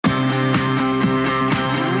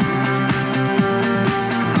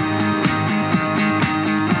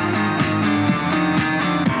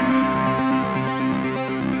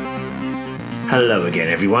Hello again,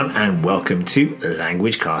 everyone, and welcome to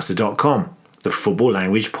LanguageCaster.com, the football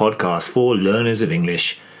language podcast for learners of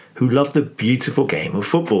English who love the beautiful game of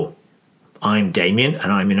football. I'm Damien,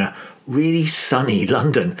 and I'm in a really sunny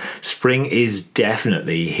London. Spring is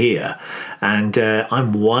definitely here, and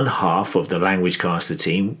I'm one half of the LanguageCaster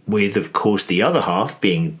team, with, of course, the other half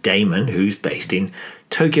being Damon, who's based in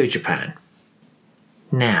Tokyo, Japan.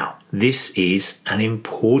 Now, this is an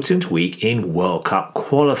important week in World Cup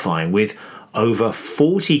qualifying, with over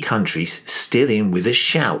 40 countries still in with a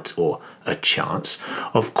shout or a chance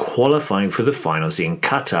of qualifying for the finals in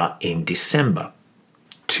Qatar in December.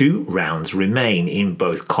 2 rounds remain in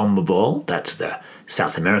both CONMEBOL, that's the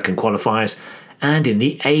South American qualifiers, and in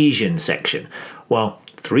the Asian section, while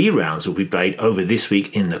 3 rounds will be played over this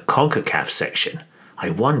week in the CONCACAF section. I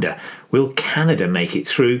wonder, will Canada make it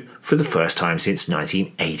through for the first time since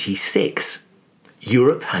 1986?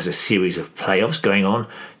 Europe has a series of playoffs going on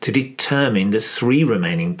to determine the 3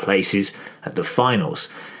 remaining places at the finals.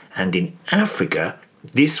 And in Africa,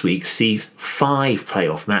 this week sees 5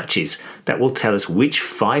 playoff matches that will tell us which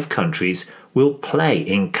 5 countries will play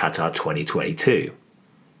in Qatar 2022.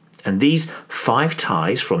 And these 5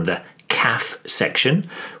 ties from the CAF section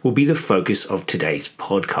will be the focus of today's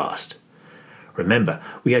podcast. Remember,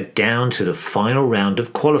 we are down to the final round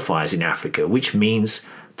of qualifiers in Africa, which means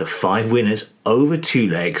the 5 winners over 2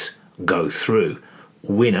 legs go through.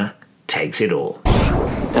 Winner takes it all.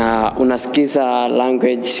 Unasikiza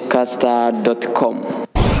languagecaster.com.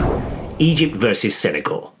 Egypt versus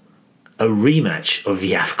Senegal. A rematch of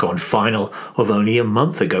the AFCON final of only a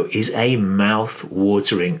month ago is a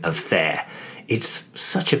mouth-watering affair. It's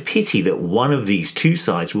such a pity that one of these 2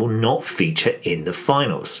 sides will not feature in the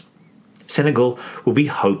finals. Senegal will be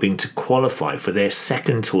hoping to qualify for their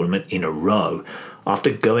second tournament in a row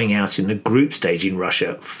after going out in the group stage in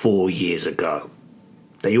Russia 4 years ago.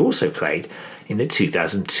 They also played in the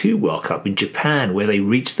 2002 World Cup in Japan, where they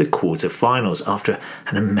reached the quarter-finals after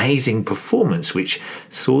an amazing performance which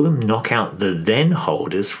saw them knock out the then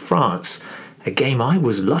holders France, a game I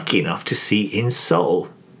was lucky enough to see in Seoul.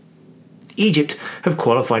 Egypt have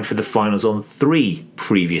qualified for the finals on 3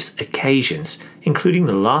 previous occasions, including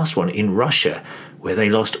the last one in Russia, where they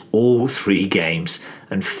lost all 3 games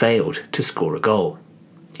and failed to score a goal.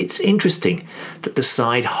 It's interesting that the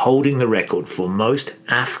side holding the record for most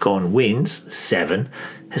AFCON wins, 7,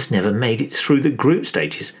 has never made it through the group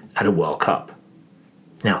stages at a World Cup.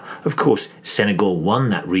 Now, of course, Senegal won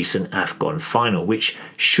that recent AFCON final, which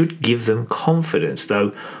should give them confidence,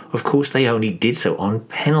 though, of course, they only did so on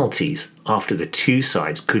penalties after the 2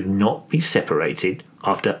 sides could not be separated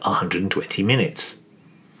after 120 minutes.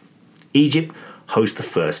 Egypt host the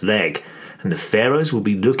first leg, and the Pharaohs will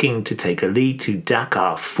be looking to take a lead to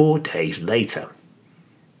Dakar 4 days later.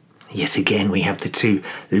 Yet again, we have the 2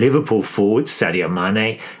 Liverpool forwards, Sadio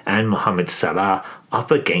Mane and Mohamed Salah, up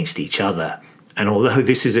against each other. And although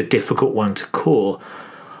this is a difficult one to call,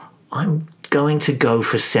 I'm going to go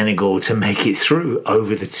for Senegal to make it through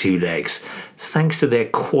over the 2 legs, thanks to their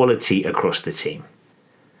quality across the team.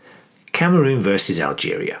 Cameroon versus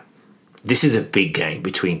Algeria. This is a big game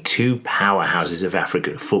between 2 powerhouses of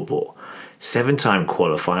African football. 7-time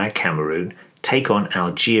qualifier Cameroon take on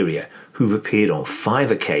Algeria, who've appeared on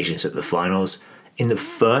 5 occasions at the finals, in the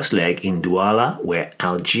first leg in Douala, where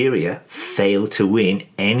Algeria failed to win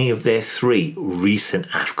any of their 3 recent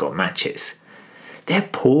AFCON matches. Their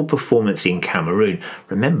poor performance in Cameroon,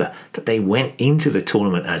 remember that they went into the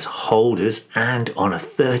tournament as holders and on a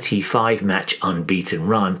 35-match unbeaten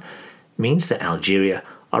run, means that Algeria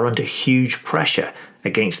are under huge pressure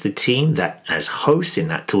against the team that, as hosts in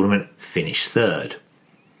that tournament, finished 3rd.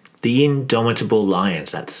 The indomitable Lions,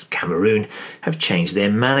 that's Cameroon, have changed their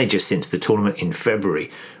manager since the tournament in February,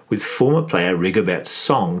 with former player Rigobert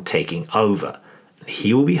Song taking over.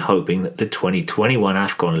 He will be hoping that the 2021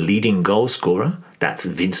 AFCON leading goal scorer, that's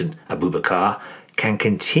Vincent Aboubakar, can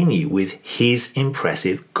continue with his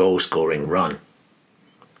impressive goal-scoring run.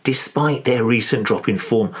 Despite their recent drop in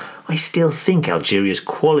form, I still think Algeria's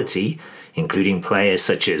quality, including players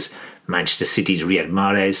such as Manchester City's Riyad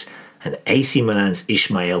Mahrez and AC Milan's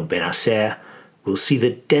Ismail Bennacer, will see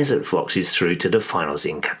the Desert Foxes through to the finals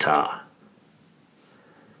in Qatar.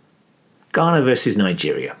 Ghana versus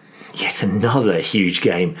Nigeria. Yet another huge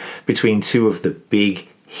game between 2 of the big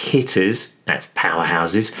hitters, that's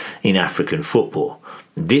powerhouses, in African football.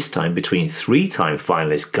 This time between 3-time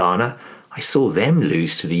finalist Ghana, I saw them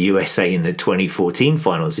lose to the USA in the 2014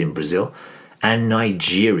 finals in Brazil, and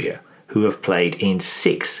Nigeria, who have played in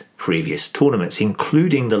 6 previous tournaments,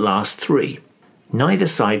 including the last 3. Neither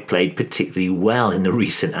side played particularly well in the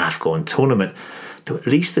recent AFCON tournament, though at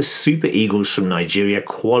least the Super Eagles from Nigeria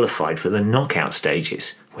qualified for the knockout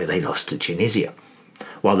stages, where they lost to Tunisia,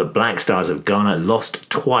 while the Black Stars of Ghana lost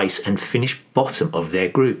twice and finished bottom of their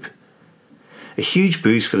group. A huge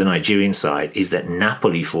boost for the Nigerian side is that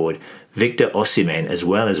Napoli forward Victor Osimhen, as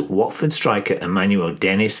well as Watford striker Emmanuel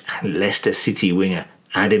Dennis and Leicester City winger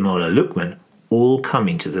Ademola Lookman, all come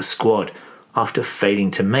into the squad after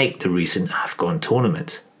failing to make the recent AFCON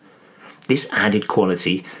tournament. This added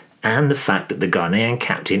quality and the fact that the Ghanaian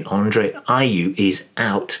captain Andre Ayew is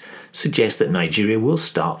out suggests that Nigeria will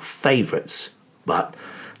start favourites, but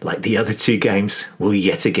like the other two games, will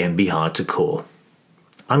yet again be hard to call.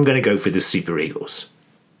 I'm going to go for the Super Eagles.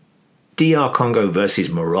 DR Congo versus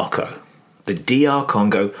Morocco. The DR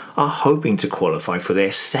Congo are hoping to qualify for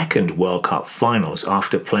their second World Cup finals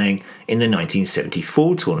after playing in the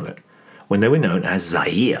 1974 tournament, when they were known as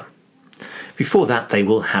Zaire. Before that, they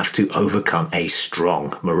will have to overcome a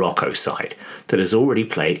strong Morocco side that has already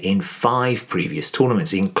played in 5 previous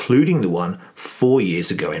tournaments, including the one 4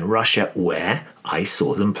 years ago in Russia, where I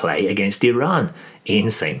saw them play against Iran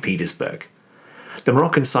in St. Petersburg. The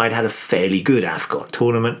Moroccan side had a fairly good AFCON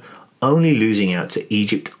tournament, only losing out to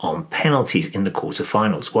Egypt on penalties in the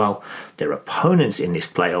quarterfinals, while their opponents in this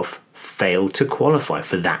playoff failed to qualify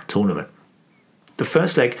for that tournament. The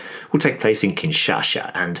first leg will take place in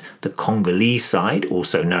Kinshasa, and the Congolese side,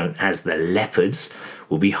 also known as the Leopards,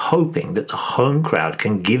 will be hoping that the home crowd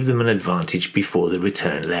can give them an advantage before the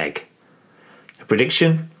return leg. A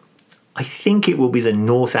prediction? I think it will be the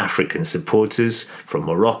North African supporters from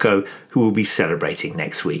Morocco who will be celebrating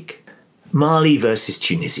next week. Mali versus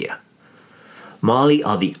Tunisia. Mali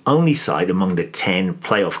are the only side among the 10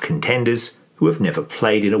 playoff contenders who have never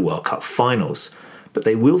played in a World Cup finals, but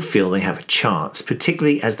they will feel they have a chance,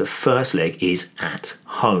 particularly as the first leg is at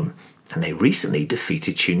home, and they recently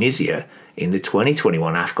defeated Tunisia in the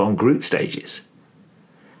 2021 AFCON group stages.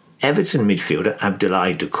 Everton midfielder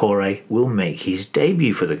Abdoulaye Doucouré will make his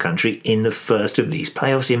debut for the country in the first of these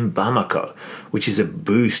playoffs in Bamako, which is a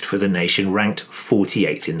boost for the nation ranked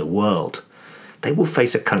 48th in the world. They will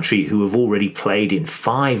face a country who have already played in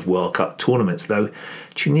 5 World Cup tournaments, though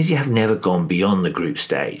Tunisia have never gone beyond the group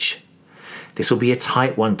stage. This will be a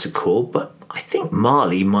tight one to call, but I think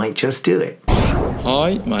Mali might just do it.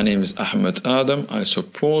 Hi, my name is Ahmed Adam. I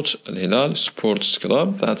support Al Hilal Sports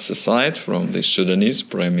Club. That's a side from the Sudanese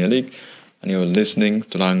Premier League. And you're listening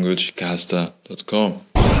to languagecaster.com.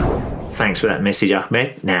 Thanks for that message,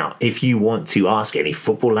 Ahmed. Now, if you want to ask any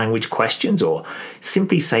football language questions or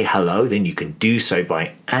simply say hello, then you can do so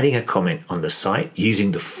by adding a comment on the site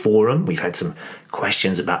using the forum. We've had some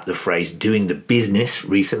questions about the phrase doing the business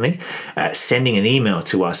recently, sending an email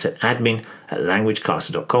to us at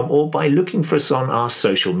admin@languagecaster.com, or by looking for us on our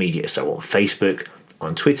social media, so on Facebook,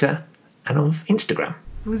 on Twitter and on Instagram.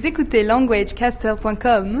 Vous écoutez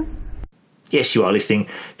languagecaster.com. Yes, you are listening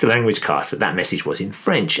to LanguageCaster. That message was in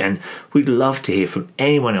French, and we'd love to hear from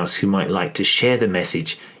anyone else who might like to share the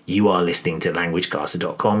message you are listening to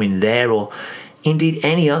languagecaster.com in their or indeed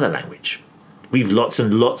any other language. We've lots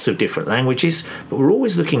and lots of different languages, but we're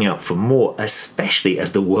always looking out for more, especially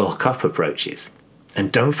as the World Cup approaches.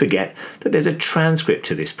 And don't forget that there's a transcript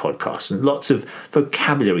to this podcast and lots of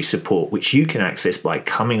vocabulary support which you can access by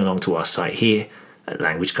coming along to our site here at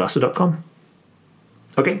languagecaster.com.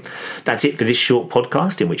 Okay, that's it for this short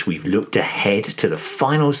podcast in which we've looked ahead to the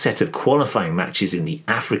final set of qualifying matches in the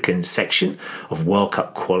African section of World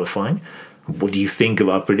Cup qualifying. What do you think of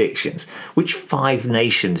our predictions? Which 5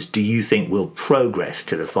 nations do you think will progress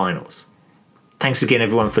to the finals? Thanks again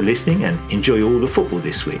everyone for listening, and enjoy all the football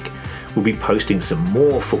this week. We'll be posting some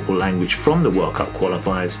more football language from the World Cup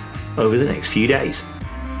qualifiers over the next few days.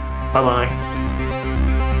 Bye bye.